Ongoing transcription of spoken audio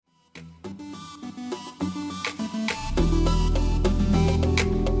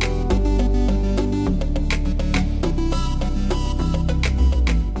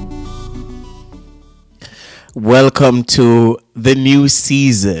Welcome to the new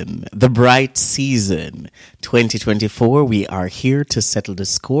season, the bright season 2024. We are here to settle the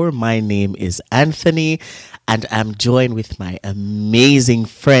score. My name is Anthony, and I'm joined with my amazing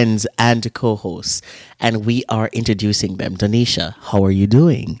friends and co-hosts, and we are introducing them. Donisha, how are you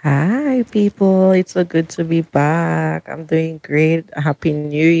doing? Hi, people. It's so good to be back. I'm doing great. Happy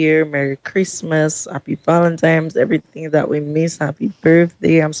New Year. Merry Christmas. Happy Valentine's. Everything that we miss. Happy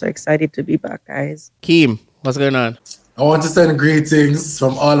birthday. I'm so excited to be back, guys. Keem, what's going on? I want to send greetings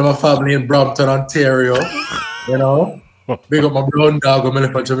from all of my family in Brampton, Ontario. Big up my brown dog.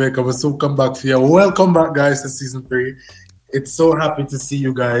 I'm from Jamaica. We'll soon come back for you. Welcome back, guys, to season 3. It's so happy to see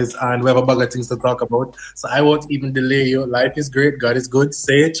you guys, and we have a bag of things to talk about. So I won't even delay you. Life is great. God is good.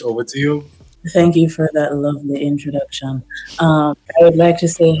 Sage, over to you. Thank you for that lovely introduction. I would like to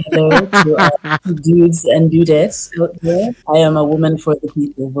say hello to dudes and dudettes out there. I am a woman for the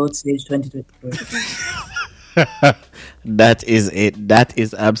people. Vote Sage 2024. That is it. That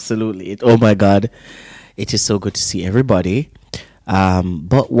is absolutely it. Oh my God. It is so good to see everybody.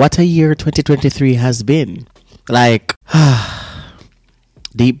 But what a year 2023 has been. Like,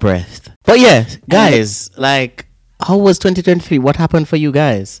 deep breath. But yeah, guys, like, how was 2023? What happened for you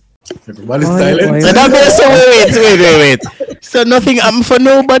guys? Everybody's silent. So wait. So nothing for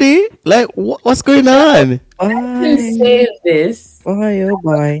nobody? Like, what's going on? I can say this. Oh,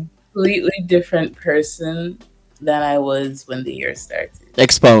 bye. Completely different person than I was when the year started.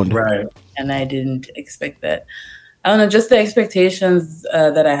 Expound. Right. And I didn't expect that. I don't know, just the expectations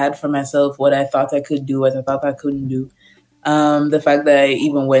that I had for myself, what I thought I could do, what I thought I couldn't do. The fact that I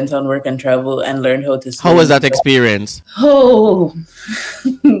even went on work and travel and learned how to swim. How was that experience? Oh,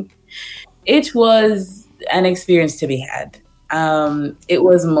 it was an experience to be had. It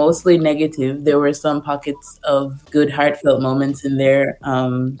was mostly negative. There were some pockets of good, heartfelt moments in there.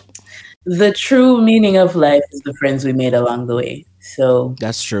 The true meaning of life is the friends we made along the way. So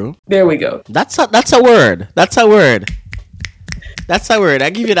that's true. There we go. That's a word. That's a word.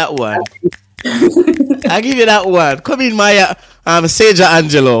 I give you that one. Come in, Maya. Seja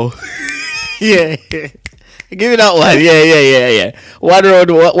Angelo. Yeah. Give me that one. Yeah.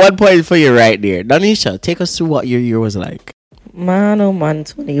 1 point for you right there. Danisha, take us through what your year was like. Man, oh man,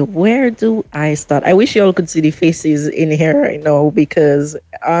 Tony, where do I start? I wish you all could see the faces in here right now because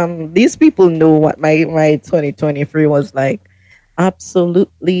these people know what my 2023 was like.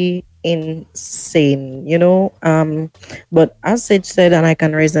 Absolutely insane, but as Sage said, and I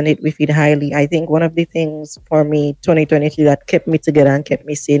can resonate with it highly, I think one of the things for me 2023 that kept me together and kept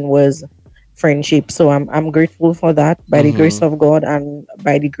me sane was friendship. So I'm grateful for that by the grace of God and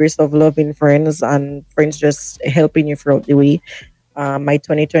by the grace of loving friends and friends just helping you throughout the way. My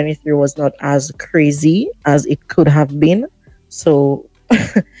 2023 was not as crazy as it could have been, so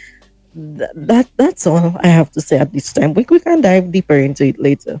that's all I have to say at this time. We can dive deeper into it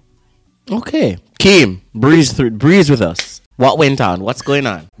later. Okay, Keem, breeze with us. What went on? What's going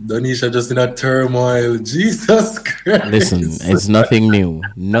on? Donisha just in a turmoil. Jesus Christ. Listen, it's nothing new.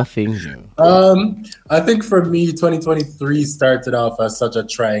 I think for me, 2023 started off as such a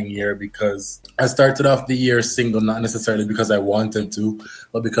trying year because I started off the year single, not necessarily because I wanted to,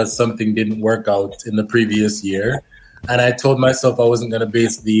 but because something didn't work out in the previous year. And I told myself I wasn't going to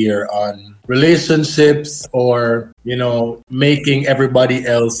base the year on relationships or, making everybody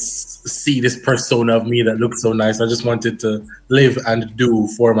else see this persona of me that looked so nice. I just wanted to live and do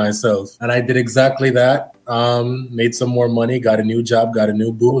for myself. And I did exactly that. Made some more money, got a new job, got a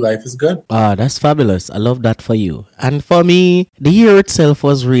new boo. Life is good. That's fabulous. I love that for you. And for me, the year itself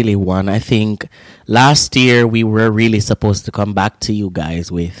was really one. I think last year we were really supposed to come back to you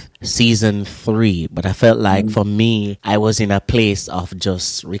guys with season 3, but I felt like for me, I was in a place of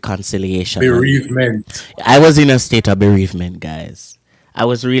just reconciliation. Bereavement. I was in a state of bereavement, guys. I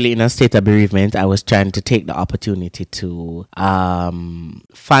was really in a state of bereavement. I was trying to take the opportunity to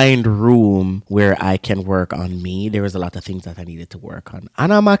find room where I can work on me. There was a lot of things that I needed to work on.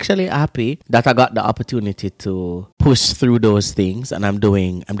 And I'm actually happy that I got the opportunity to push through those things. And I'm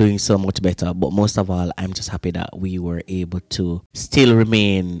doing so much better. But most of all, I'm just happy that we were able to still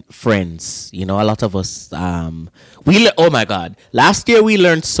remain friends. A lot of us, oh my God. Last year we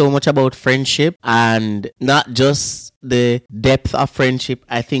learned so much about friendship and not just the depth of friendship.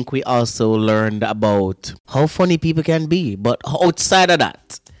 I think we also learned about how funny people can be. But outside of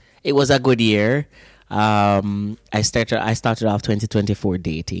that, it was a good year. I started off 2024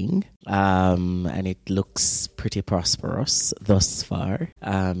 dating, and it looks pretty prosperous thus far.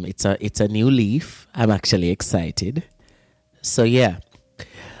 It's a new leaf. I'm actually excited. So yeah,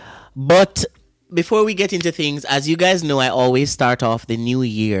 but before we get into things, as you guys know, I always start off the new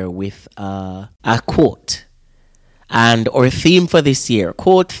year with a quote. And our theme for this year,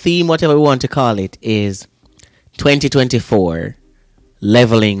 quote, theme, whatever we want to call it, is 2024,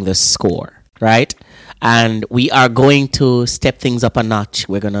 leveling the score, right? And we are going to step things up a notch.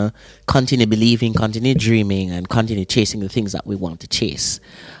 We're going to continue believing, continue dreaming, and continue chasing the things that we want to chase.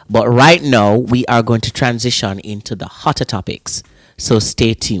 But right now, we are going to transition into the hotter topics. So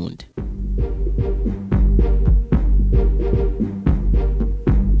stay tuned.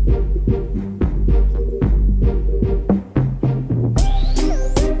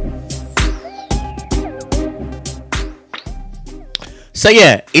 So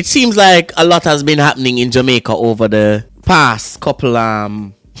yeah, it seems like a lot has been happening in Jamaica over the past couple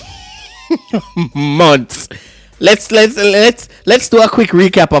months. Let's do a quick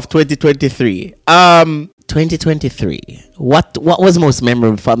recap of 2023. 2023. What was most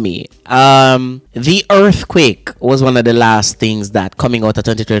memorable for me? The earthquake was one of the last things that coming out of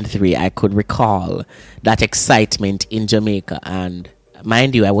 2023 I could recall that excitement in Jamaica, and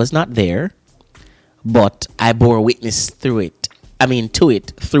mind you, I was not there, but I bore witness to it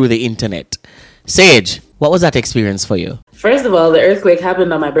through the internet. Sage, what was that experience for you? First of all, the earthquake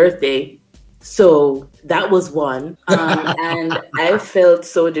happened on my birthday. So that was one. And I felt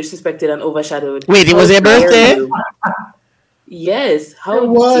so disrespected and overshadowed. Wait, it was your birthday? Yes. How It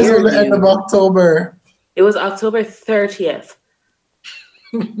was dare at the end you? of October. It was October 30th.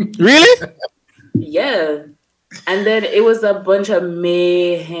 Really? Yeah. And then it was a bunch of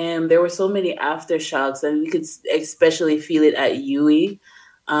mayhem. There were so many aftershocks, and we could especially feel it at UE.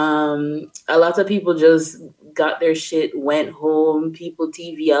 A lot of people just got their shit, went home. People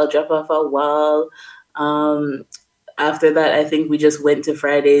TV out, drop off a wall. After that, I think we just went to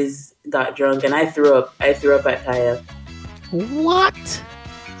Fridays, got drunk, and I threw up. I threw up at Kaya. What?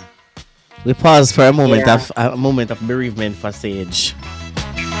 We paused for a moment Yeah. of bereavement for Sage.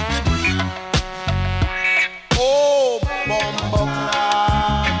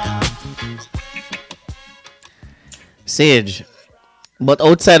 Sage, but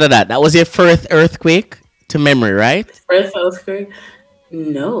outside of that, that was your first earthquake to memory, right? First earthquake?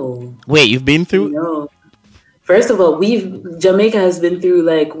 No, Wait, you've been through? no. First of all, Jamaica has been through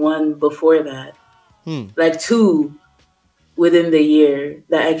like one before that, like two within the year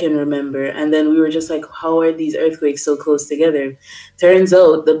that I can remember. And then we were just like, how are these earthquakes so close together? Turns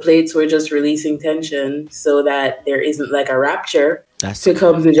out the plates were just releasing tension so that there isn't like a rapture That's to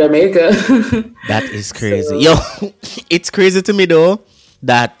come to Jamaica. That is crazy. So- Yo, it's crazy to me though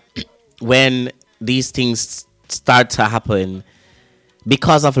that when these things start to happen,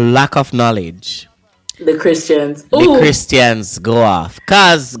 because of lack of knowledge, The Christians. the Ooh, Christians go off.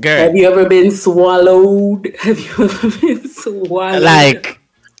 Cause girl, have you ever been swallowed? Have you ever been swallowed? like,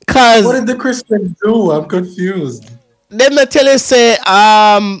 What cause did the Christians do? I'm confused. them they tell you say,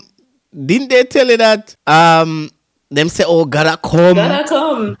 didn't they tell you that them say, oh, gotta come Gotta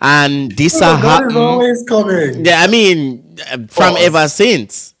come. and this Oh, God is happen. always coming. Yeah, I mean, from Pause. ever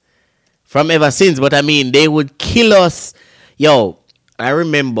since. But I mean, they would kill us. Yo, I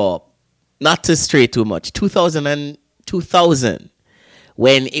remember, not to stray too much, 2000,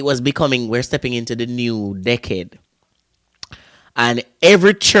 when it was becoming, we're stepping into the new decade. And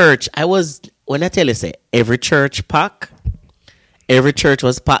every church, when I tell you, say, every church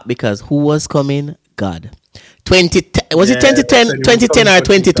was packed because who was coming? God. Was it Yeah, 2010 or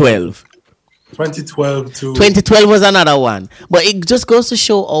 2012? 2012 too. 2012 was another one. But it just goes to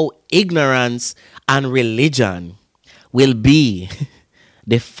show how ignorance and religion will be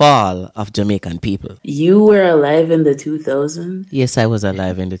the fall of Jamaican people. You were alive in the 2000s? Yes, I was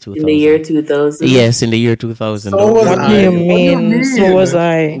alive in the 2000s. In the year 2000? Yes, in the year 2000. So Don't was be- What do you What do you mean? mean? So was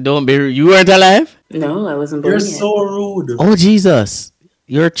I. Don't be. You weren't alive? No, I wasn't born You're yet. so rude. Oh, Jesus.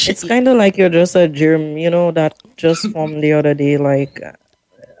 You're It's kind of like you're just a germ, that just from the other day. Like,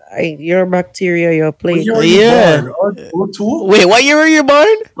 your bacteria, your plate. You're Yeah. born. Oh, two? Wait, what year were you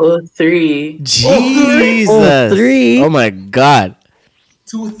born? 03. Jesus. Oh, three. Oh, my God.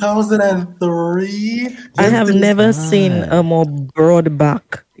 2003? I have Yes, never seen a more broad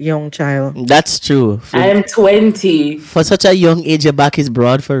back young child. That's true. I'm 20. For such a young age, your back is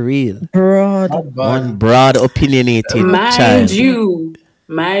broad for real. Broad. not bad. One broad, opinionated child.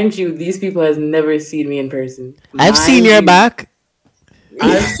 Mind you, these people has never seen me in person. I've seen your back.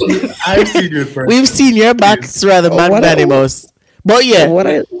 I've seen you in person. We've seen your back. It's rather What- magnanimous. But yeah, What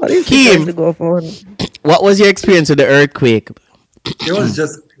is Kim. Kim to go for? what was your experience with the earthquake? It was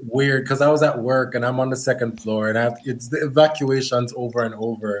just weird because I was at work and I'm on the second floor and it's the evacuations over and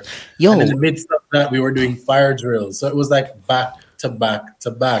over. Yo, And in the midst of that, we were doing fire drills. So it was like back to back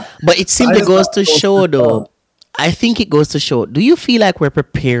to back. but it simply I goes just to thought show, those though. people- I think it goes to show. Do you feel like we're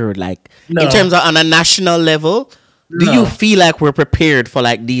prepared, like No. in terms of on a national level? Do No. you feel like we're prepared for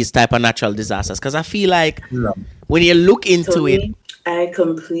like these type of natural disasters? Because I feel like No. when you look into it, Tony, I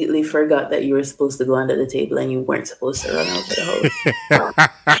completely forgot that you were supposed to go under the table and you weren't supposed to run out of the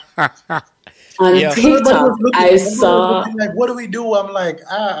house. On Yeah. TikTok, I saw. Like, what do we do? I'm like,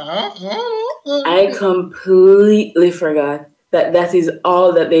 I completely forgot that is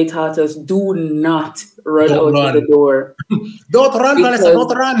all that they taught us. Do not run Don't out of the run. door. Don't run, Vanessa, Because-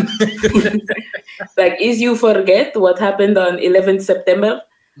 don't run. Like, is you forget what happened on 11th September?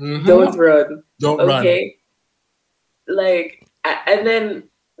 Mhm. Don't run. Don't run. Okay. Like, and then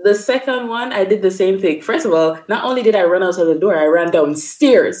the second one, I did the same thing. First of all, not only did I run out of the door, I ran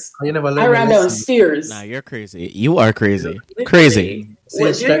downstairs. You never I learned ran the lesson. downstairs. nah, you're crazy. You are crazy. Literally. Crazy. Sage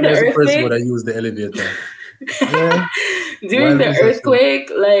During Strike the was the person earthquake, would have used the elevator. Yeah. during the Why was that so?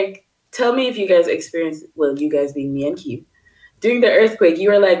 earthquake, like, tell me if you guys experienced, well, you guys being me and Keith. During the earthquake, you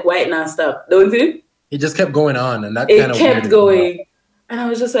were like, white now stop, don't you? It just kept going on, and that It kind of kept going. And I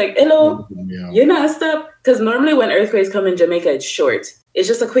was just like, hello, you're not stop. Because normally when earthquakes come in Jamaica, it's short. It's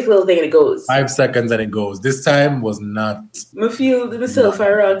just a quick little thing and it goes. 5 seconds and it goes. This time was not. I feel myself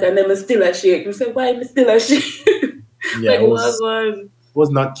a rock and then I still a shake. I say, why am I still a shake? Yeah, Like, it what was, one? was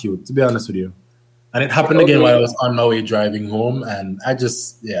not cute, to be honest with you. And it happened again while I was on my way driving home, and I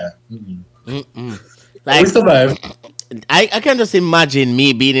just, yeah. Mm-mm. We Like, survived. I can just imagine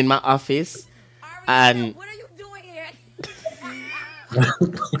me being in my office and What are you doing here?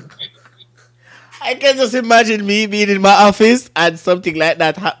 I can just imagine me being in my office and something like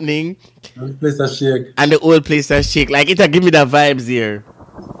that happening The place a shake. and the whole place has shake. Like, it'll give me the vibes here.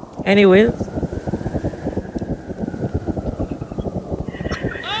 Anyways,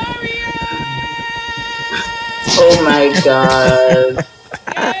 Oh my God.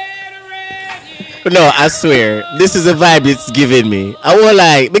 No, I swear, this is a vibe it's giving me. I won't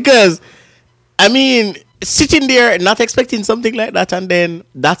lie, because I mean, sitting there not expecting something like that, and then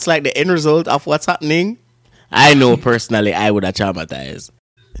that's like the end result of what's happening. I know personally, I would have traumatized.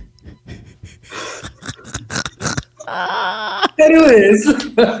 Anyways.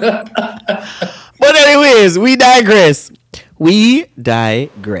 But anyways, we digress. We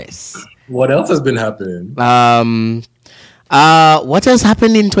digress. What else has been happening? What has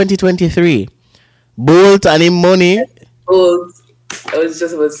happened in 2023? Bolt and him money. Oh, I was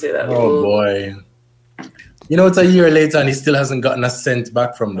just about to say that. Oh boy. You know, it's a year later and he still hasn't gotten a cent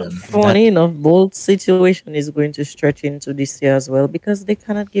back from them. funny enough, Bolt's situation is going to stretch into this year as well because they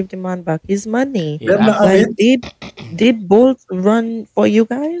cannot give the man back his money. Yeah. Them not have Like, it. did Bolt run for you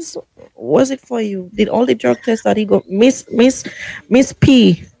guys? Was it for you? Did all the drug tests that he got? Miss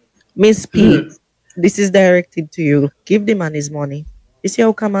P, this is directed to you. Give the man his money. You see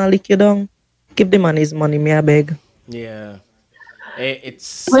how come I lick you down? Give the man his money, me I beg. Yeah.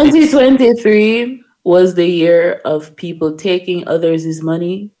 It's 2023 was the year of people taking others'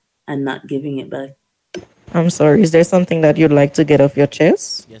 money and not giving it back. I'm sorry. Is there something that you'd like to get off your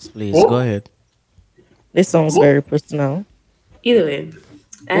chest? Yes, please. Oh. Go ahead. This sounds very personal. Either way,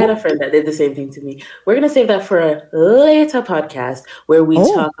 I had a friend that did the same thing to me. We're going to save that for a later podcast where we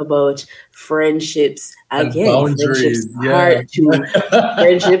Oh. talk about friendships And again. boundaries, Friendships yeah. part 2.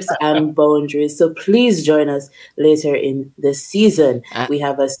 Friendships and boundaries. So please join us later in the season. We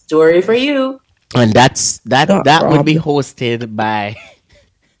have a story for you. And that Not would be Rob. hosted by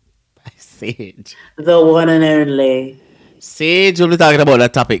Sage. The one and only. Sage will be talking about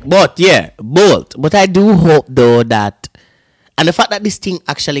that topic. But yeah, Bolt. But I do hope though that, and the fact that this thing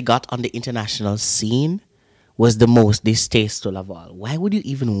actually got on the international scene was the most distasteful of all. Why would you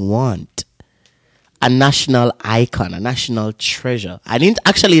even want a national icon, a national treasure? And it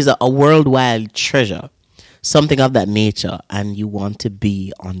actually is a worldwide treasure, something of that nature, and you want to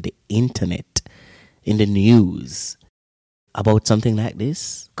be on the internet, in the news, about something like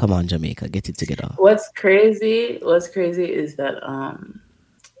this? Come on, Jamaica, get it together. What's crazy is that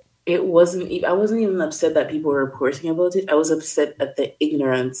it wasn't I wasn't even upset that people were reporting about it. I was upset at the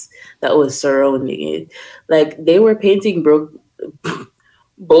ignorance that was surrounding it. Like, they were painting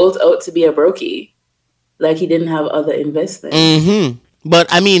Bolt out to be a brokey. Like, he didn't have other investments. But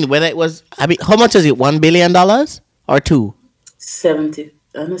I mean, how much is it? $1 billion or two?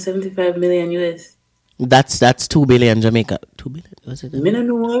 75 million US. That's 2 billion Jamaica. 2 billion? Was it?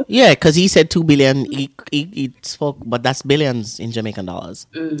 Minimum. Yeah, because he said 2 billion. He spoke, but that's billions in Jamaican dollars.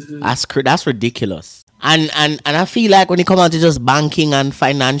 That's ridiculous. And I feel like when it comes out to just banking and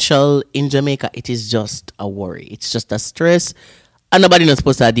financial in Jamaica, it is just a worry. It's just a stress, and nobody not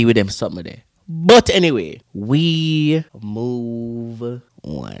supposed to deal with them something there. But anyway, we move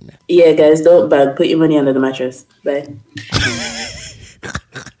on. Yeah, guys, don't bag. Put your money under the mattress. Bye.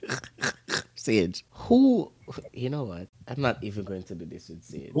 Sage, who, you know what? I'm not even going to do this with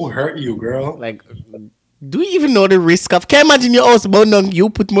Sage. Who hurt you, girl? Like, do you even know the risk of? Can you imagine your house burned down? You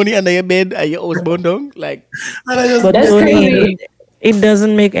put money under your bed and your house burned down? Like, And I just But That's Tony, crazy. it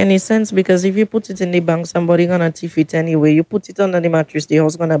doesn't make any sense because if you put it in the bank, somebody gonna thief it anyway. You put it under the mattress, the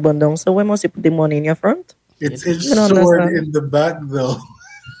house gonna burn down. So why must you put the money in your front? it's You don't insured understand. in the back though.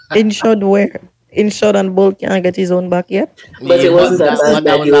 Insured where? Insured and Bolt can't get his own back yet. But it wasn't a bank.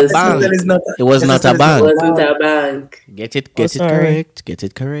 that was It a was- bank. That is not It was not a It bank. wasn't a bank. Get it sorry. correct. Get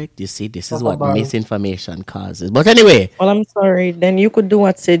it correct. You see, this is Not a what bank. misinformation causes. But anyway, Well, I'm sorry. Then you could do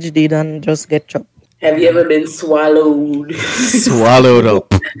what Sage did and just get chopped. Have you ever been swallowed? swallowed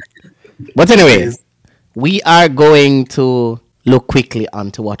up. But anyway, we are going to look quickly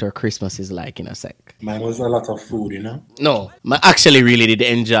onto what our Christmas is like in a sec. Mine was a lot of food, you know. No, I actually really did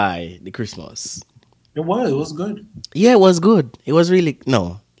enjoy the Christmas. It was good. Yeah, it was good. It was really,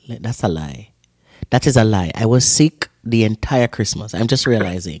 no, that's a lie. That is a lie. I was sick the entire Christmas. I'm just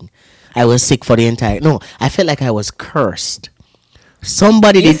realizing I was sick for the entire, no, I felt like I was cursed.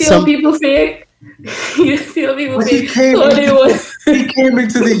 Somebody You did see some. how people say? You see how people But say? he came, Tony was he came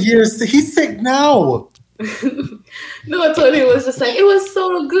into the year. He's sick now. no. Tony was just like it was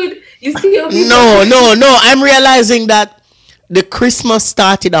so good. You see how people? No. I'm realizing that the Christmas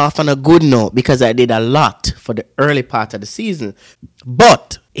started off on a good note because I did a lot for the early part of the season.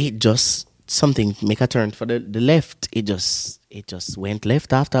 But it just, something make a turn for the left. It just went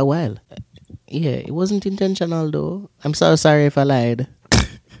left after a while. Yeah, it wasn't intentional though. I'm so sorry if I lied.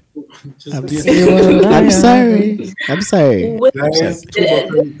 Just I'm sorry. I'm sorry. Guys,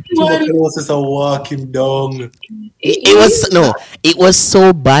 tuberculosis are walking down. It was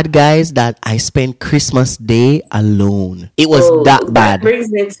so bad, guys, that I spent Christmas Day alone. It was that bad. That brings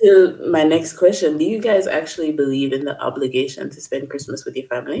me to my next question. Do you guys actually believe in the obligation to spend Christmas with your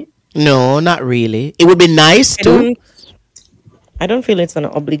family? No, not really. It would be nice to. I don't feel it's an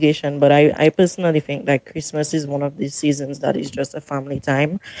obligation, but I personally think that Christmas is one of these seasons that is just a family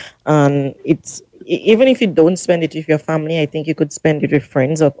time. And even if you don't spend it with your family, I think you could spend it with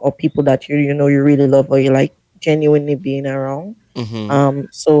friends or people that you really love or you like genuinely being around.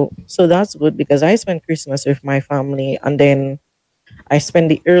 So that's good because I spend Christmas with my family and then I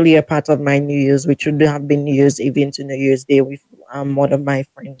spend the earlier part of my New Year's, which should have been New Year's Eve into New Year's Day with one of my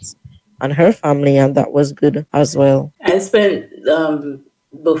friends and her family, and that was good as well. I spent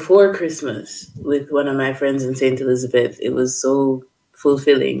before Christmas with one of my friends in St. Elizabeth. It was so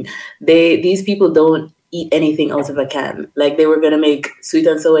fulfilling. These people don't eat anything out of a can. Like they were gonna make sweet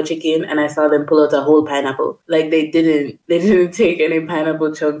and sour chicken, and I saw them pull out a whole pineapple. Like they didn't take any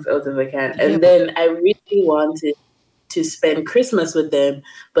pineapple chunks out of a can. And then I really wanted to spend Christmas with them,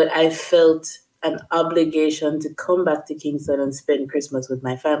 but I felt an obligation to come back to Kingston and spend Christmas with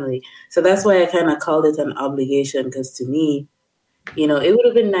my family. So that's why I kind of called it an obligation, because to me, it would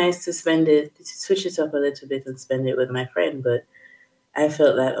have been nice to switch it up a little bit and spend it with my friend, but I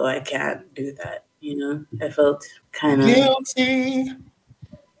felt that, I can't do that. I felt kind of guilty.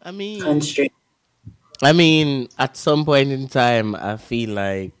 constrained. I mean, at some point in time, I feel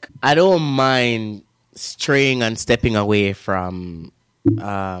like I don't mind straying and stepping away from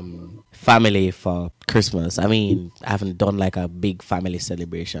family for Christmas. I mean, I haven't done like a big family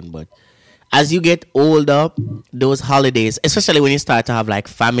celebration, but as you get older, those holidays, especially when you start to have like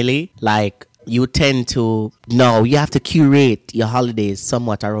family, like you tend to, no, you have to curate your holidays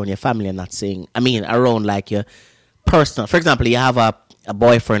somewhat around your family and not saying, around like your personal. For example, you have a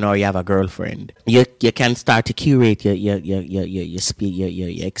boyfriend or you have a girlfriend. You can start to curate your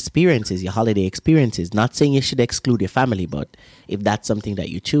experiences, your holiday experiences. Not saying you should exclude your family, but if that's something that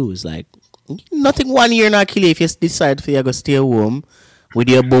you choose, like nothing 1 year not kill you if you decide for you to stay home with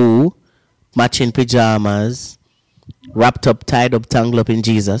your boo, matching pajamas, wrapped up, tied up, tangled up in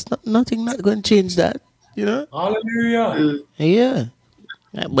Jesus. Nothing not going to change that, Hallelujah. Yeah.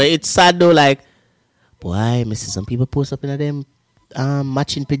 But it's sad though, like, boy, I see some people post up in them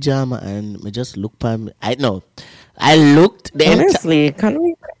matching pajama and me just look for me. I looked the Honestly, can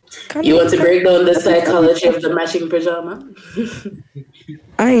we? You want to break down the psychology of the matching pajama?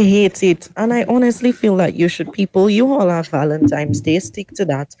 I hate it, and I honestly feel like you all have Valentine's Day. Stick to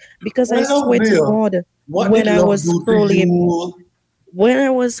that because I Well, swear to dear. God, What when did I love was do to scrolling, you? when I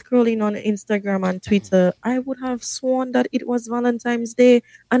was scrolling on Instagram and Twitter, I would have sworn that it was Valentine's Day,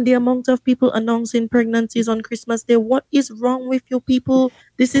 and the amount of people announcing pregnancies on Christmas Day. What is wrong with you people?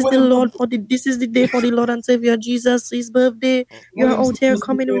 This is this is the day for the Lord and Savior Jesus, His birthday. You're out here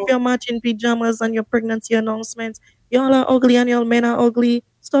coming with your matching pajamas and your pregnancy announcements. Y'all are ugly and y'all men are ugly.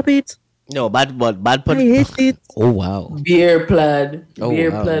 Stop it. No, bad I hate it. Oh wow. Beer plaid. Oh,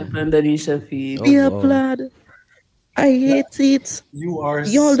 Beer wow. plaid Pandanisha feed. Oh, Beer wow. blood. I hate it. You are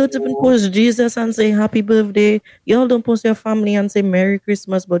Y'all don't even post Jesus and say happy birthday. Y'all don't post your family and say Merry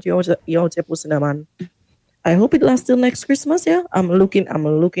Christmas, but y'all just posting a man. I hope it lasts till next Christmas. Yeah, I'm looking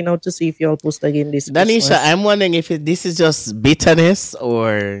out to see if y'all post again this Danisha, Christmas. I'm wondering if this is just bitterness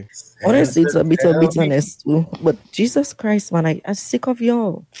or Honestly, it's a bit of bitterness too. But Jesus Christ, man, I'm sick of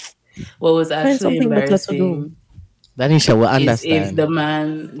y'all. What was Find actually something better to do. embarrassing Danisha will is if understand. the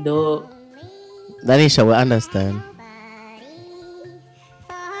man though Danisha will understand.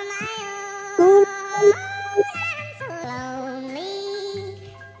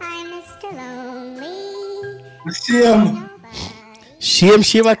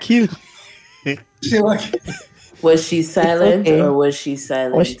 Shame, I kill. was she silent okay. or was she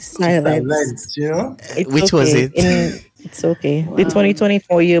silent? Or she's silent. It's Which was okay. it? It's okay. The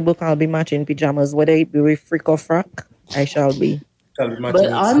 2024 yearbook, I'll be matching pajamas. Whether it be with freak or frack, I shall be.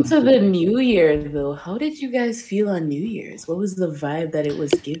 But on to the New Year though. How did you guys feel on New Year's? What was the vibe that it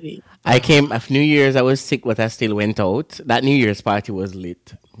was giving? I came after New Year's. I was sick, but I still went out. That New Year's party was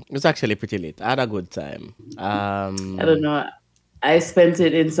lit. It was actually pretty lit. I had a good time. I don't know. I spent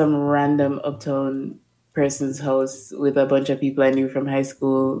it in some random uptown person's house with a bunch of people I knew from high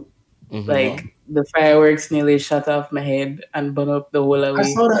school. Like the fireworks nearly shut off my head and burned up the whole away.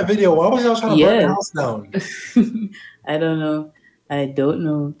 I saw that video. Why was y'all trying to burn the house down? I don't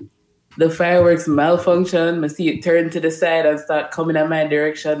know. The fireworks malfunction. I see it turn to the side and start coming in my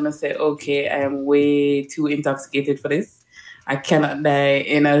direction. I say, okay, I am way too intoxicated for this. I cannot die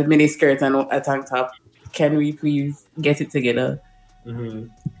in a mini skirt and a tank top. Can we please get it together?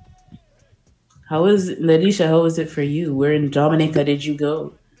 How was Nadisha? How was it for you? Where in Dominica did you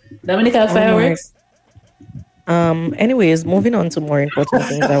go? Dominica have fireworks? Anyways, moving on to more important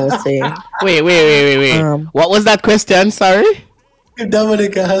things, I would say. Wait. What was that question? Sorry.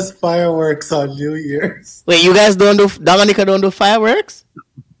 Dominica has fireworks on New Year's. Wait, you guys Dominica don't do fireworks?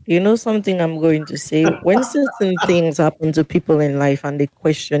 You know something I'm going to say? When certain things happen to people in life and they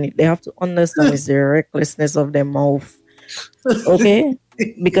question it, they have to understand it's the recklessness of their mouth. Okay?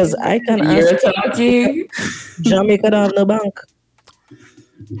 Because I can You're ask talking. Jamaica don't have no bank.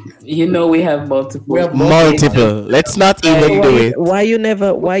 You know we have multiple. Let's not even do it. Why you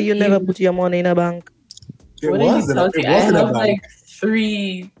never put your money in a bank? What are you talking? I have like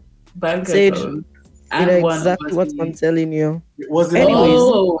 3 bank Sage, accounts. You know And one exactly what I'm telling you.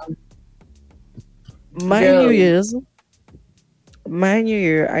 Anyways, my Girl. New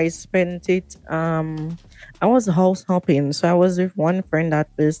Year, I spent it. I was house hopping, so I was with one friend at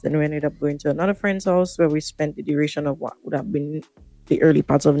first, and we ended up going to another friend's house where we spent the duration of what would have been the early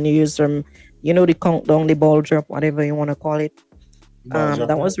parts of New Year's, from the countdown, the ball drop, whatever you want to call it.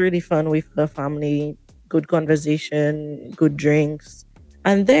 That was really fun with the family. Good conversation, good drinks.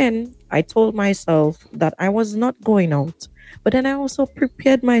 And then I told myself that I was not going out. But then I also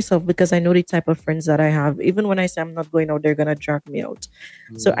prepared myself because I know the type of friends that I have. Even when I say I'm not going out, they're going to drag me out.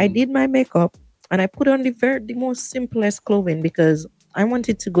 So I did my makeup and I put on the most simplest clothing because I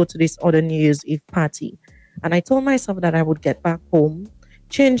wanted to go to this other New Year's Eve party. And I told myself that I would get back home,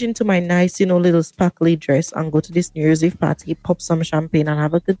 change into my nice, little sparkly dress and go to this New Year's Eve party, pop some champagne and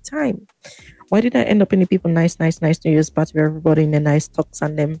have a good time. Why did I end up in the people nice New Year's party where everybody in a nice tux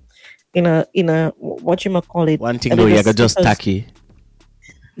and them in a what you might call it? One thing though, you got just tacky.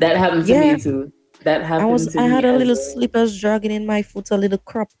 That happened to me too. That happened to me. I had a little as well. slippers dragging in my foot, a little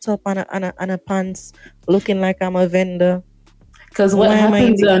crop top and a pants, looking like I'm a vendor. Because what Why am I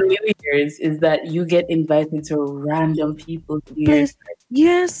happens in on New Year's is that you get invited to random people's New Year's.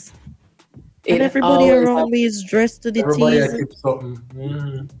 Yes. And everybody around me is dressed to the tees.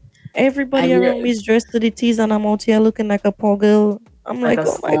 Everybody around me is dressed to the tees, and I'm out here looking like a poor girl. I'm like,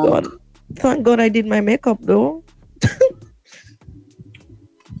 oh my God. Thank God I did my makeup though.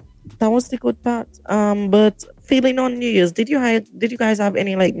 That was the good part. But feeling on New Year's, did you guys have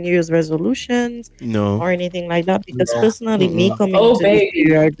any like New Year's resolutions? No. Or anything like that? Because personally, me coming Oh, into this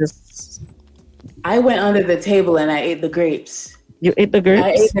year, I went under the table and I ate the grapes. You ate the grapes?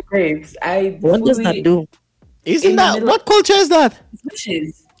 I ate the grapes. What does that do? Isn't that what culture is that?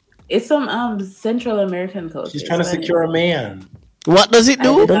 Wishes. It's some Central American culture. She's trying to secure a man. What does it I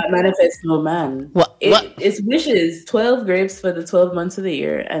do? did not manifest no man. What? It's wishes. 12 grapes for the 12 months of the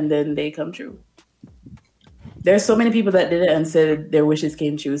year, and then they come true. There's so many people that did it and said their wishes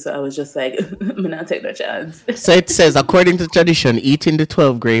came true, so I was just like, I'm not take no chance. So it says, according to tradition, eating the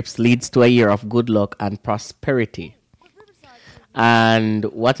 12 grapes leads to a year of good luck and prosperity. And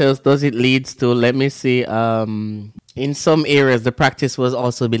what else does it lead to? Let me see. In some areas, the practice was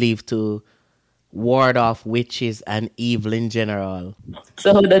also believed to ward off witches and evil in general.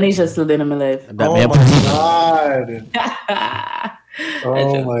 So Danisha still in my life. Oh my god.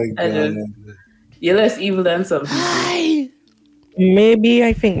 Oh my god. You're less evil than some people. Hi. Maybe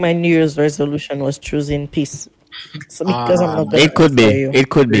I think my New Year's resolution was choosing peace. So because I'm not gonna It could be. answer you. It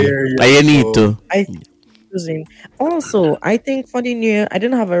could be. There you But you need go. to. I choosing. Also, I think for the new year, I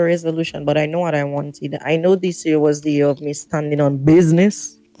didn't have a resolution, but I know what I wanted. I know this year was the year of me standing on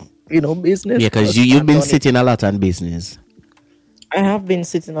business. Business. Yeah, because I'll you've stand been on it. sitting a lot on business. I have been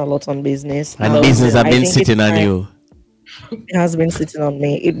sitting a lot on business, And business have I been think sitting it's on time. you. It has been sitting on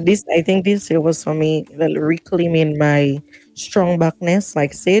me. I think this year was for me reclaiming my strong backness,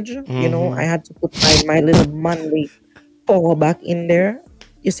 like Sage. I had to put my little manly power back in there.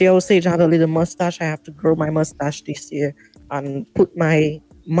 You see how Sage had a little mustache? I have to grow my mustache this year and put my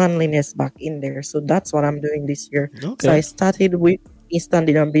manliness back in there. So that's what I'm doing this year. Okay. So I started with me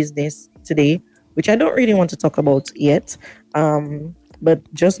standing on business today, which I don't really want to talk about yet.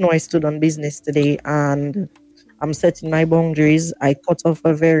 But just know I stood on business today and I'm setting my boundaries. I cut off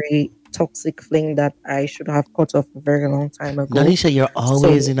a very toxic fling that I should have cut off a very long time ago. Danisha, you're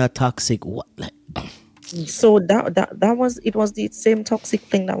always in a toxic. What? Like, So that was the same toxic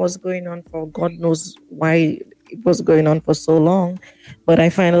thing that was going on for God knows why it was going on for so long. But I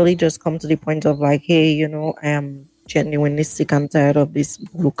finally just come to the point of like, hey, I am genuinely sick and tired of this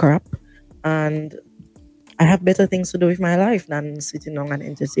blue crap, and I have better things to do with my life than sitting down and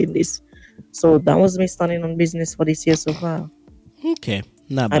entertain this. So that was me standing on business for this year so far. okay,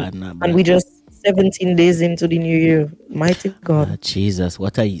 not bad, not bad. And we just 17 days into the new year. Mighty God. Ah, Jesus,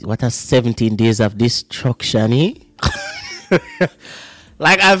 what are 17 days of destruction, eh?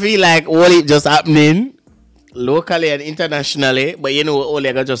 Like, I feel like all it just happening locally and internationally, but all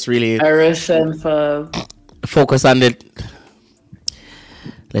I got just really A Russian for focus on the.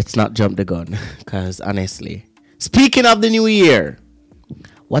 Let's not jump the gun, because honestly, speaking of the new year,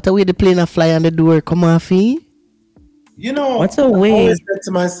 what are we the plane a fly on the door? Come on, Fee. What's a I way? always said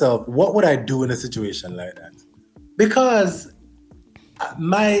to myself, what would I do in a situation like that? Because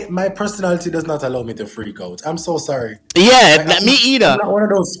my personality does not allow me to freak out. I'm so sorry. Yeah, not me either. I'm not one of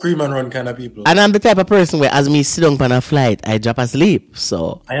those scream and run kind of people. And I'm the type of person where, as me sit down on a flight, I drop asleep.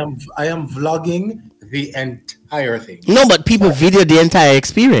 So I am vlogging the entire thing. no, but people video the entire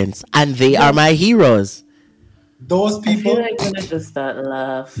experience, and they are my heroes. Those I feel people, like I'm gonna just start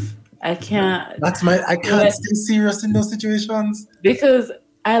laugh. I can't I can't stay serious in those situations. because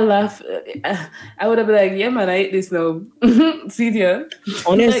I laugh. I would have been like, yeah, man, I ate this now. See ya.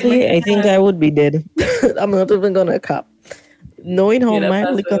 Honestly, I think I would be dead. I'm not even gonna cap. Knowing how Yeah, my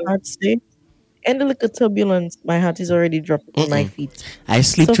that's little awesome. heart stay and the little turbulence, my heart is already dropping on my feet. I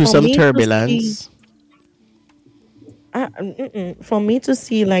sleep So through for some me to turbulence. For me to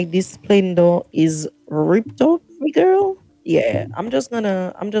see like this plane door is ripped out, girl. Yeah, I'm just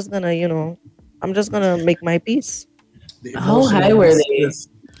gonna make my peace. The How emotional high were they? distress,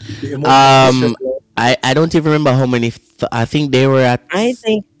 the emotional distress, I don't even remember how many. I think they were at. I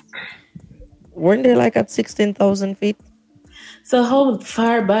think weren't they like at 16,000 feet? So how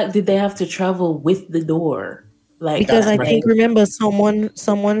far back did they have to travel with the door? Like Because I right. think remember someone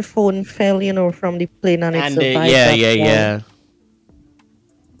phone fell, from the plane and it And survived. yeah, that yeah, fall. yeah.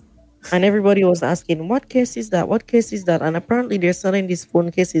 And everybody was asking, what case is that? What case is that? And apparently they're selling this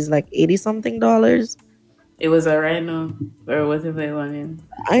phone cases like $80 something. it was a Rhino or whatever they wanted.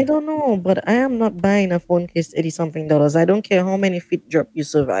 I don't know, but I am not buying a phone case $80 something. I don't care how many feet drop you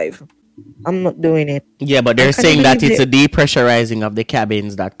survive. I'm not doing it. Yeah, but they're I can't saying that believe it's a depressurizing of the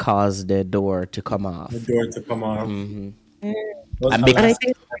cabins that caused the door to come off. the door to come off. Mhm. Those And are big- And I last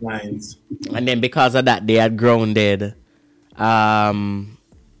think lines. And then because of that, they had grounded.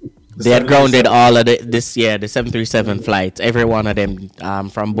 The They had grounded 737. all of the 737 flights. Every one of them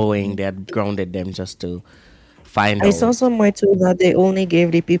from Boeing, they had grounded them just to find I out. saw somewhere too that they only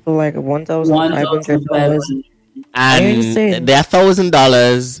gave the people like $1,500. $1,500. And insane. their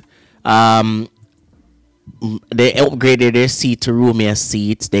 $1,000. They upgraded their seat to roomier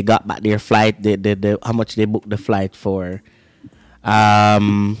seats. They got back their flight. The how much they booked the flight for.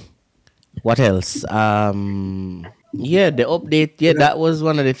 What else? Yeah, the update. Yeah, that was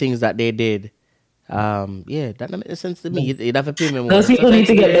one of the things that they did. Yeah, that makes sense to me. You'd have to pay me more. Those people need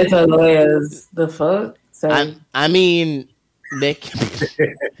to get better lawyers. The fuck? Sorry. I mean, they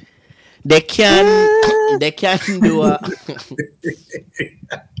they can do a.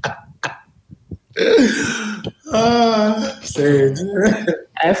 Sage.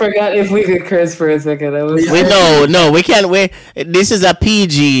 I forgot if we could curse for a second. I was No, we can't. This is a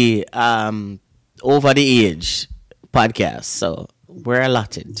PG over the age podcast, so we're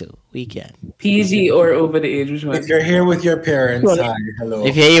allotted to. We can. PG or over the age, which If one? you're here with your parents, hi, hello.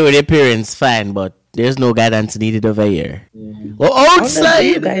 If you're here with your parents, fine, but there's no guidance needed over here. Or Honestly, outside.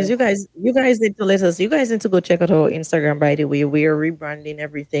 you guys need to let us. You guys need to go check out our Instagram. By the way, we are rebranding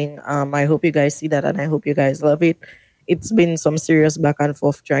everything. I hope you guys see that, and I hope you guys love it. It's been some serious back and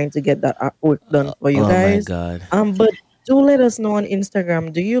forth trying to get that artwork done for you Oh my guys. god. But do let us know on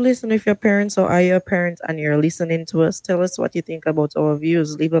Instagram. Do you listen with your parents, or are you a parent and you're listening to us? Tell us what you think about our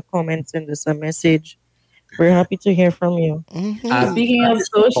views. Leave a comment, send us a message. We're happy to hear from you. And Speaking of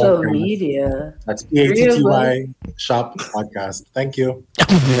social media, that's Three of PATTY Shop Podcast. Thank you.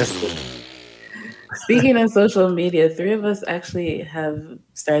 Yes. speaking of social media, three of us actually have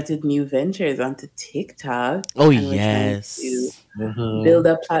started new ventures onto TikTok. Oh and we're trying yes. to Mhm. build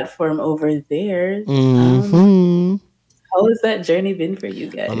a platform over there. Mhm. How has that journey been for you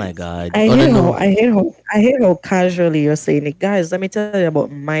guys? Oh my god. I Oh, hear no. I hear how casually you're saying it. Guys, let me tell you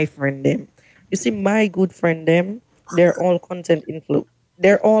about my friend them. You see, my good friend them, they're all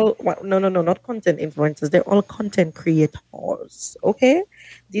they're all not content influencers, they're all content creators. Okay?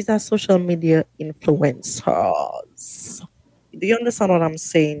 These are social media influencers. Do you understand what I'm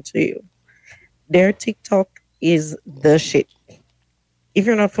saying to you? Their TikTok is the shit. If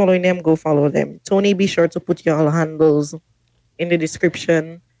you're not following them, go follow them. Tony, be sure to put your handles in the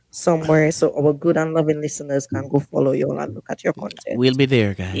description somewhere so our good and loving listeners can go follow you and look at your content. We'll be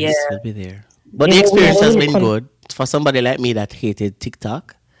there, guys. Yeah. We'll be there. But You the know, experience we has only been con- good. For somebody like me that hated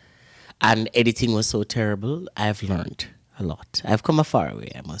TikTok and editing was so terrible, I've learned a lot. I've come a far way,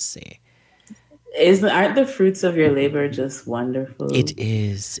 I must say. Aren't the fruits of your labor just wonderful? It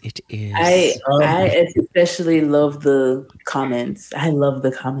is. It is. I especially love the comments. I love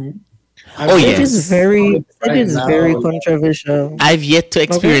the comment. Oh, It yes. is very now. very controversial. I've yet to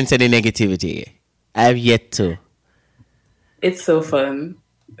experience any negativity. I've yet to. It's so fun.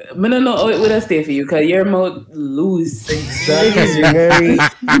 I don't know how it would have stayed for you because your mouth loose. It is Exactly. very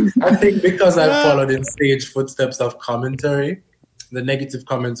I think because I've followed in stage footsteps of commentary, the negative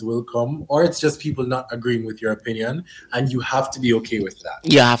comments will come, or it's just people not agreeing with your opinion, and you have to be okay with that.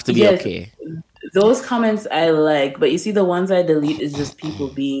 You have to be Yes. okay. Those comments I like, but you see, the ones I delete is just people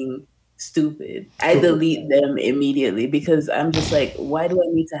being stupid. I delete them immediately because I'm just like, why do I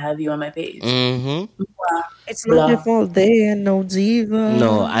need to have you on my page? Mm-hmm. it's not your fault there, no diva.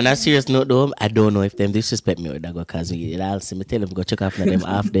 No, on a serious note though, I don't know if them disrespect me or that because I'll see me tell them go check off na them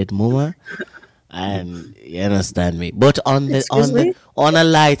half dead mama. And you understand me. But Excuse me? on a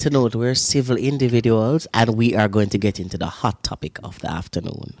lighter note, we're civil individuals and we are going to get into the hot topic of the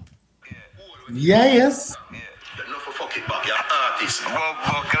afternoon. Yeah, yes. No for fuck it back, you're artist.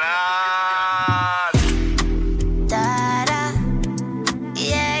 Da-da.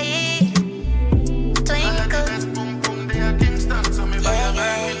 Yeah, yeah. Twinkle.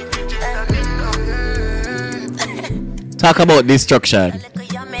 Talk about destruction. Look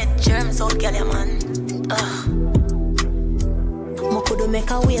at your mate, germs out, girl, yeah, man. Mo could make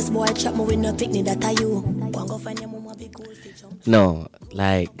a waste boy trap me with no picnic that are you. Go and go find your mama big cool fish. No,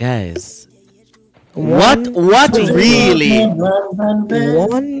 like guys. What really?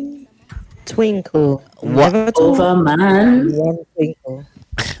 One twinkle. What? Never two. Over man. One twinkle.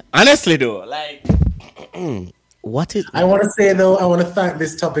 Honestly though, like what is I want to say though, I want to thank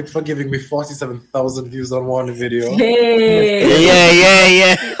this topic for giving me 47,000 views on one video Hey.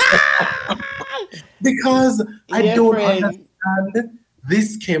 yeah. because I Yeah, don't friend. understand.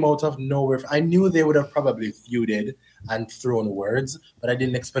 This came out of nowhere. I knew they would have probably feuded and thrown words, but I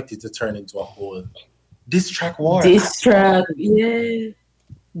didn't expect it to turn into a whole diss track war. Diss track. Yeah.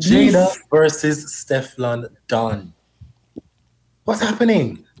 Jada versus Stefflon Don. What's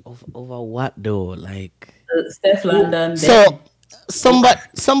happening? Over what though? Like Steph London. so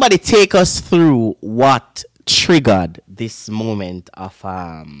somebody take us through what triggered this moment of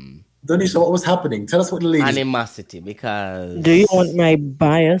Donisha, what was happening? Tell us what the ladies. animosity because Do you want my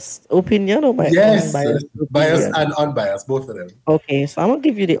biased opinion or my Yes, unbiased biased opinion? and unbiased, both of them. Okay, so I'm gonna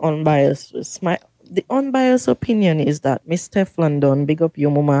give you the unbiased. The unbiased opinion is that Miss Steph London, big up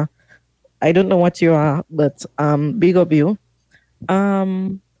you, mama. I don't know what you are, but big up you.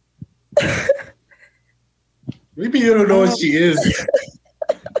 Maybe you don't know what she is.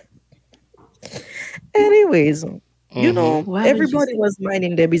 Anyways, you know, Why did you everybody say- was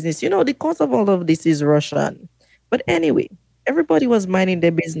minding their business. You know, the cause of all of this is Russian. But anyway, everybody was minding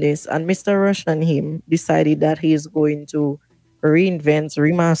their business, and Mr. Russian him decided that he is going to reinvent,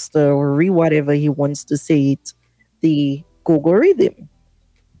 remaster, or whatever he wants to say it, the Gogo rhythm.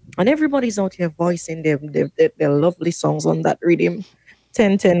 And everybody's out here voicing their lovely songs on that rhythm.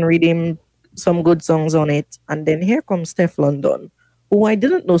 10-10 rhythm, some good songs on it. And then here comes Steph London, who I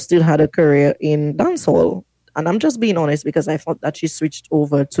didn't know still had a career in dancehall. And I'm just being honest because I thought that she switched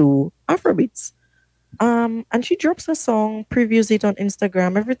over to Afrobeats. And she drops a song, previews it on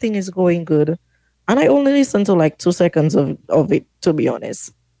Instagram. Everything is going good. And I only listened to like 2 seconds of it, to be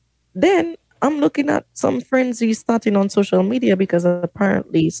honest. Then I'm looking at some frenzy starting on social media because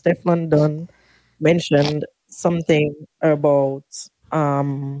apparently Steph London mentioned something about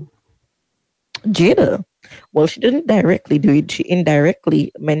Jada. Well, she didn't directly do it. She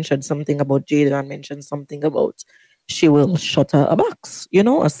indirectly mentioned something about Jada and mentioned something about she will shut her a box,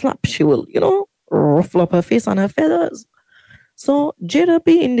 a slap. She will, ruffle up her face and her feathers. So Jada,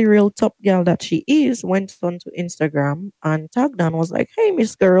 being the real top girl that she is, went onto Instagram and tagged and was like, "Hey,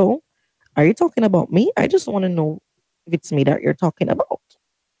 Miss Girl, are you talking about me? I just want to know if it's me that you're talking about."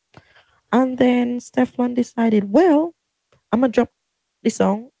 And then Stefan decided, well, I'm gonna drop the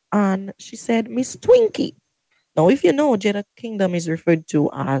song, and she said, "Miss Twinkie." Now, if you know, Jada Kingdom is referred to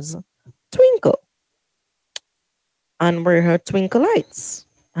as Twinkle, and we're her twinkle lights,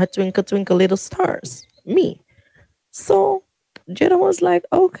 her twinkle twinkle little stars, me. So Jada was like,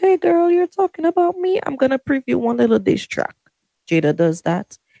 "Okay, girl, you're talking about me. I'm gonna preview one little diss track." Jada does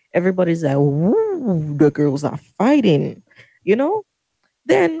that. Everybody's like, "Woo, the girls are fighting," you know.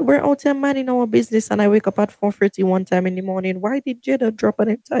 Then we're out here minding our business, and I wake up at 4:30 one time in the morning. Why did Jada drop an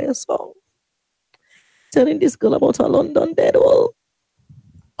entire song telling this girl about her London dead all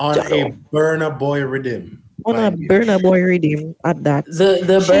On a Burna Boy rhythm. on a mind you. Burna Boy rhythm at that? The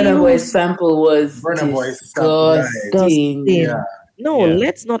She Burna Boy used sample was Burna Boy sample, right. disgusting. Yeah. No, Yeah.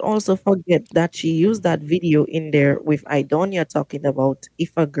 let's not also forget that she used that video in there with Idonia talking about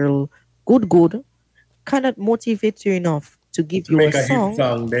if a girl good cannot motivate you enough to give To you make a a hit song,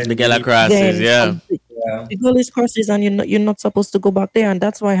 song, then The Gala you- crosses, then yeah. yeah. the girl is crosses and you're not supposed to go back there. And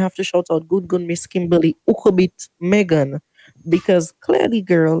that's why I have to shout out good Miss Kimberly Ukobit Megan. Because clearly,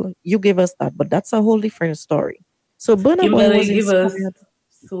 girl, you gave us that, but that's a whole different story. So Burna Boy Kimberly was give us inspired.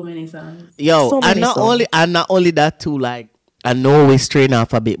 so many songs. Yo, So many songs. and not only that too, like I know we strain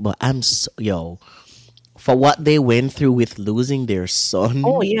off a bit, but for what they went through with losing their son.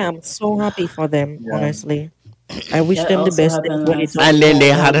 Oh yeah, I'm so happy for them, honestly. I wish That them the also best happened in last 2020. And then they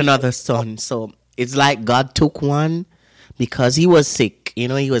had year. another son. So it's like God took one because he was sick. You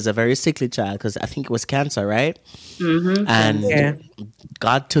know, he was a very sickly child because I think it was cancer, right? And Yeah.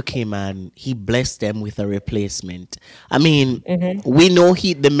 God took him and he blessed them with a replacement. I mean, Mm-hmm. we know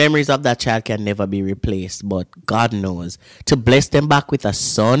the memories of that child can never be replaced, but God knows to bless them back with a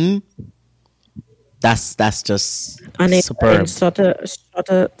son. That's just And in superb. such a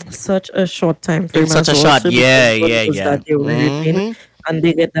short time frame Such a as well. shot, So yeah, because yeah, was yeah. that they were reaping, Mhm. and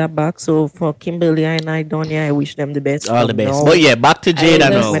they get that back. So for Kimberly and Idonia, I wish them the best All the from best. now. But yeah, back to I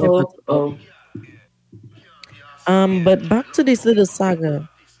Jada just now. hope. Oh, But back to this little saga.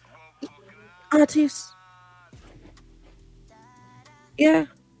 Artists, yeah.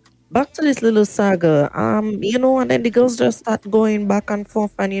 Back to this little saga. And then the girls just start going back and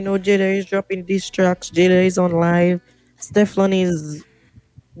forth, and Jada is dropping diss tracks, Jada is on live, Stefan is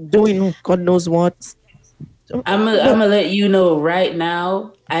doing God knows what. I'm But gonna let you know right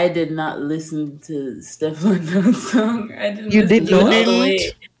now. I did not listen to Stefan Don's song. I didn't You listen did to it not? all the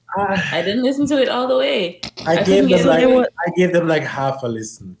way. I didn't listen to it all the way. I couldn't gave get them like into it. I gave them like half a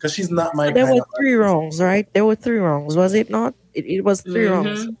listen because she's not my there kind were of 3 wrongs, right? There were 3 wrongs, was it not? It was 3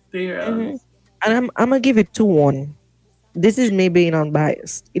 wrongs. 3 rounds. And I'm gonna give it 2-1. This is me being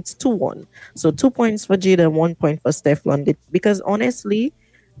unbiased. It's 2-1. So 2 points for Jada, 1 point for Steph London. Because honestly,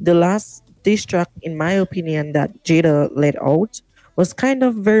 the last diss track, in my opinion, that Jada let out was kind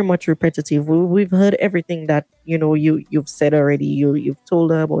of very much repetitive. We've heard everything that you've said already. You've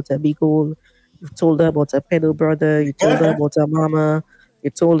told her about her big hole. You've told her about her pedal brother. You told her about her mama. You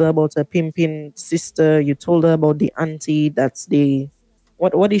told her about her pimping sister. You told her about the auntie. That's the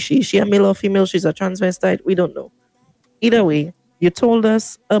what is she? Is she a male or female? She's a transvestite. We don't know. Either way, you told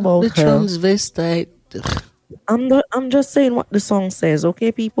us about The her. transvestite. I'm just saying what the song says,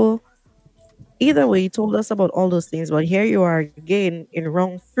 okay, people? Either way, you told us about all those things, but here you are again in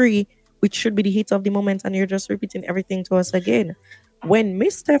wrong 3, which should be the heat of the moment, and you're just repeating everything to us again. When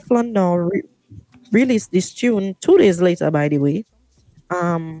Miss Teflon now released this tune 2 days later, by the way,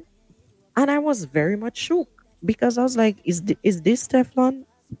 and I was very much shook because I was like, is this Teflon?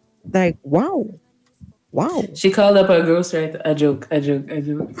 Like, wow. She called up her ghostwriter. A joke.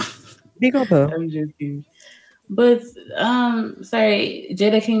 Big up her. I'm joking. But sorry,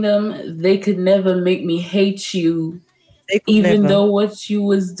 Jada Kingdom, they could never make me hate you, They could even never. though what you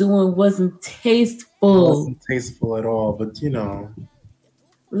was doing wasn't tasteful. wasn't tasteful at all, but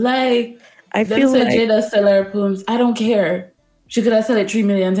Like I Them feel said like Jada sell her poems. I don't care. She could have sold it 3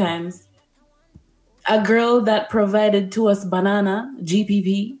 million times. A girl that provided to us Banana,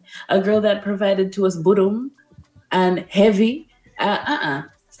 GPP, a girl that provided to us Budum and Heavy.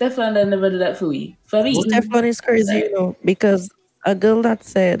 Stefan never did that for me. For me. Stefan is crazy, you know, because a girl that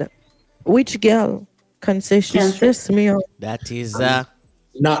said, which girl can say she Can't say- stressed me out? That is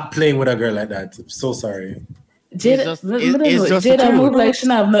Not playing with a girl like that. I'm so sorry. Jada, it's just the Jada truth. move like she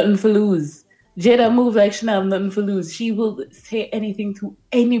not have nothing for lose. Jada move like she not have nothing for lose. She will say anything to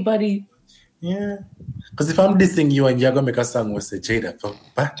anybody. Yeah. Because if I'm dissing you and you're going to make a song with say, Jada, fuck,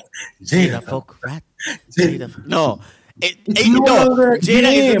 bat. Jada, fuck. fuck rat. Jada. No. no No. longer a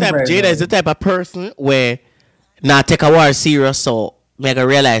game, Jada is the type of person where not take a war serious, so make a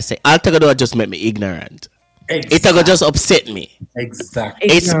realize say, I'll take a do just make me ignorant. It's gonna just upset me. Exactly.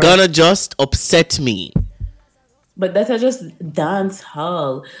 It's gonna just upset me. But that's just dance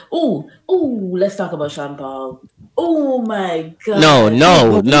hall. Oh, let's talk about Sean Paul. Oh my god.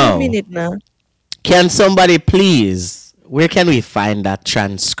 No. Wait a minute now. Can somebody please? Where can we find that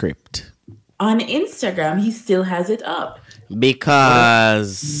transcript? On Instagram, he still has it up.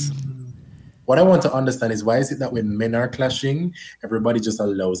 Because What I want to understand is why is it that when men are clashing, everybody just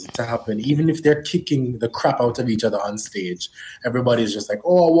allows it to happen? Even if they're kicking the crap out of each other on stage, everybody's just like,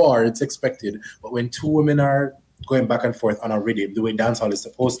 oh, a war, it's expected. But when two women are going back and forth on a rhythm, the way dancehall is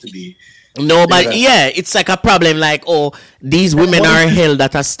supposed to be, it's like a problem. Like, oh, these women are held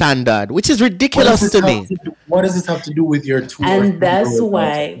at a standard, which is ridiculous to me. What does this have to do with your two? And that's girls? why-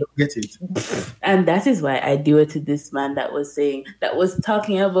 I don't get it. And that is why I do it to this man that was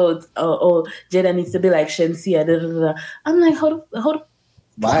talking about, Jada needs to be like Shensia. Da, da, da. I'm like, hold up.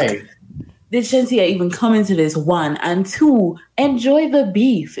 Why? Did Shensia even come into this? 1 and 2, enjoy the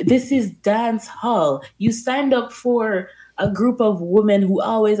beef. This is dance hall. You signed up for a group of women who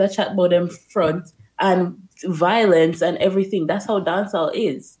always are chat about them front and violence and everything. That's how dance hall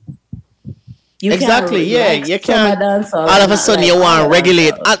is. You Exactly, can't you can't. dancehall All of and a not sudden, like you want to other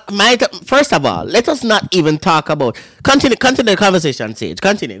regulate. dancehall. First of all, let us not even talk about. Continue the conversation, Sage.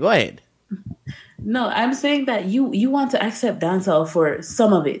 Continue. Go ahead. No, I'm saying that you want to accept dancehall for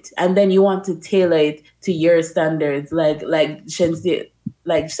some of it, and then you want to tailor it to your standards, like Shensia,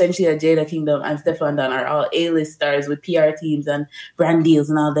 Jada Kingdom, and Stefan Don are all A-list stars with PR teams and brand deals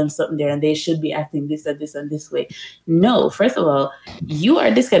and all them something there, and they should be acting this and this and this way. No, first of all, you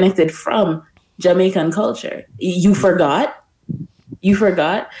are disconnected from Jamaican culture. You forgot.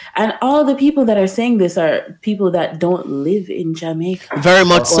 And all the people that are saying this are people that don't live in Jamaica. Very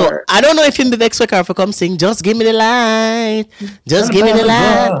much so. I don't know if in the next week I will come sing. Just give me the light. Just give me the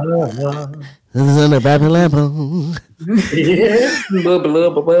light.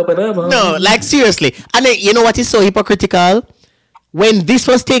 No, like seriously. And then, you know what is so hypocritical? When this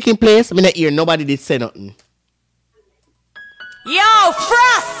was taking place, I mean, here nobody did say nothing. Yo,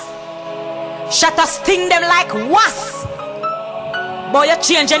 Frost! Shut us sting them like wasp. Boy, you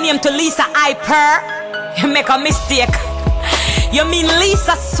change your name to Lisa Hyper. You make a mistake. You mean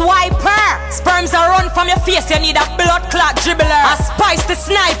Lisa Swiper? Sperms are run from your face. You need a blood clot dribbler. A spice the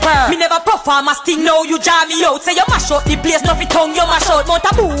sniper. Me never perform a sting. No, you jam me out. Say you mash out the place. No, tongue you mash out. Mount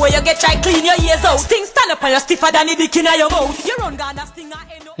a boo where you get try clean your ears out. Sting stand up and you stiffer than the dick in your mouth. You run down that sting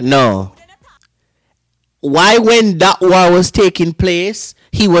and end up. No. Why, when that war was taking place,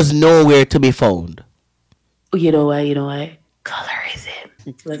 he was nowhere to be found? You know why?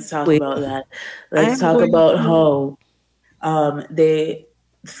 Colorism. Let's talk Wait. about that. Let's I'm talk going about to- how they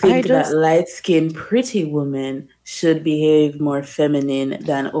think that light-skinned pretty women should behave more feminine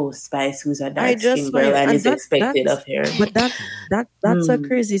than Spice, who's a dark-skinned girl and is expected of her. But that's a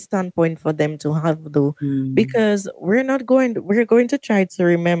crazy standpoint for them to have, though, because we're going to try to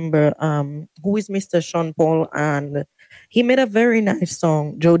remember who is Mr. Sean Paul, and he made a very nice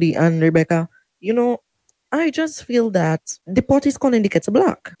song, Jody and Rebecca. You know, I just feel that the pot is calling the kettle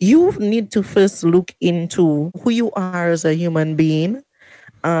black. You need to first look into who you are as a human being,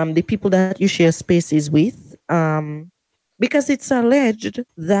 the people that you share spaces with, because it's alleged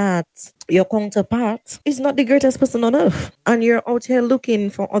that your counterpart is not the greatest person on earth, and you're out here looking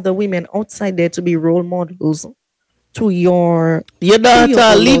for other women outside there to be role models to your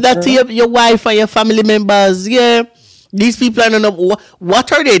daughter. Leave that to your wife and your family members. Yeah. These people are not.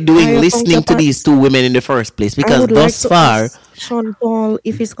 What are they doing listening to these two women in the first place? Because thus far, Sean Paul,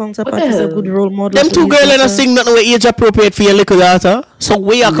 if his counterpart is a good role model, them two girls are not sing nothing with age appropriate for your little daughter. So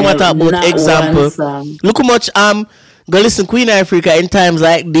where you come at about example? Look how much go listen Queen Africa in times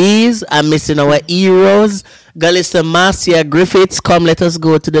like these. I'm missing our heroes. Go listen Marcia Griffiths. Come, let us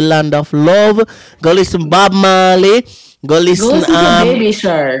go to the land of love. Go listen Bob Marley. Go listen. Baby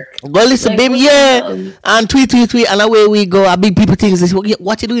Shark. Go listen, Like, baby. what Yeah. the hell? And tweet, and away we go. A big people things. This.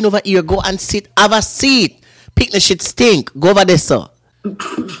 What you doing over here? Go and sit. Have a seat. Pick the shit stink. Go over there, sir.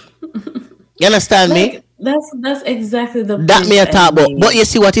 You understand me? That's exactly the That point me a I talk about. made. But you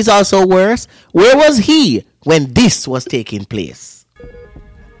see what is also worse? Where was he when this was taking place?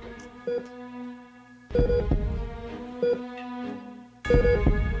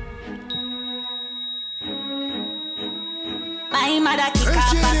 My mother kick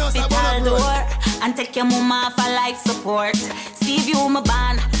off hospital door and take your mama for life support. See view my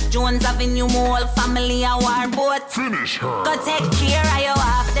ban, Jones Avenue, my whole family a war boat. Finish her. Go take care of your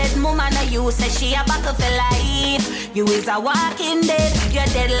half dead mama. Now you say she a back for life. You is a walking dead. You're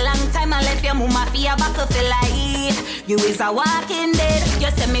dead long time and left your mama for a back for life. You is a walking dead. You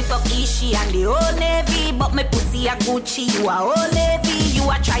say me fuck Ishi and the old Navy, but me pussy a Gucci. You a old Navy. You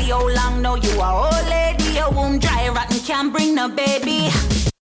a try how long now? You a old lady. Your womb dry rotten can't bring no baby.